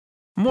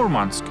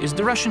Murmansk is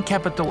the Russian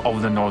capital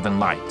of the Northern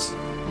Lights.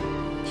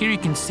 Here you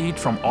can see it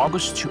from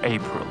August to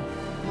April.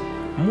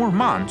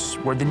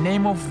 Murmans were the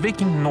name of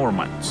Viking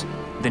Normans.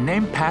 The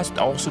name passed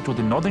also to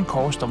the northern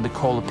coast of the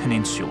Kola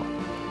peninsula.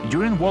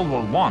 During World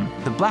War I,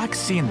 the Black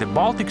Sea and the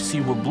Baltic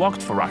Sea were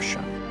blocked for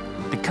Russia.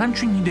 The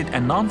country needed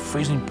a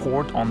non-freezing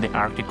port on the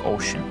Arctic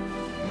Ocean.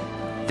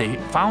 They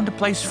found a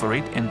place for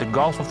it in the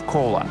Gulf of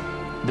Kola.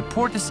 The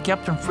port is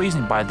kept from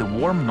freezing by the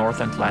warm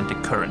North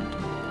Atlantic current.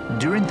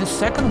 During the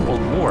Second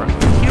World War,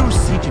 the hero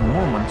city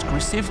Murmansk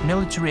received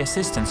military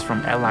assistance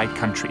from Allied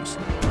countries.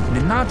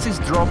 The Nazis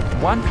dropped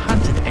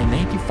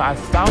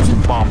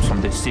 185,000 bombs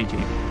on the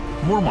city.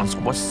 Murmansk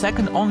was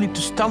second only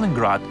to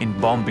Stalingrad in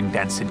bombing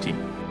density.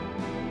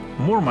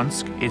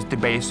 Murmansk is the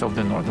base of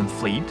the Northern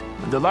Fleet,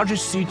 the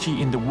largest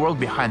city in the world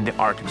behind the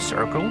Arctic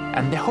Circle,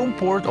 and the home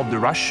port of the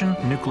Russian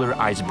nuclear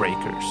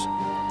icebreakers.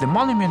 The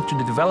monument to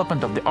the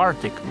development of the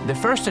Arctic, the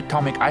first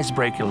atomic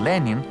icebreaker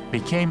Lenin,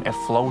 became a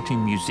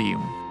floating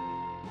museum.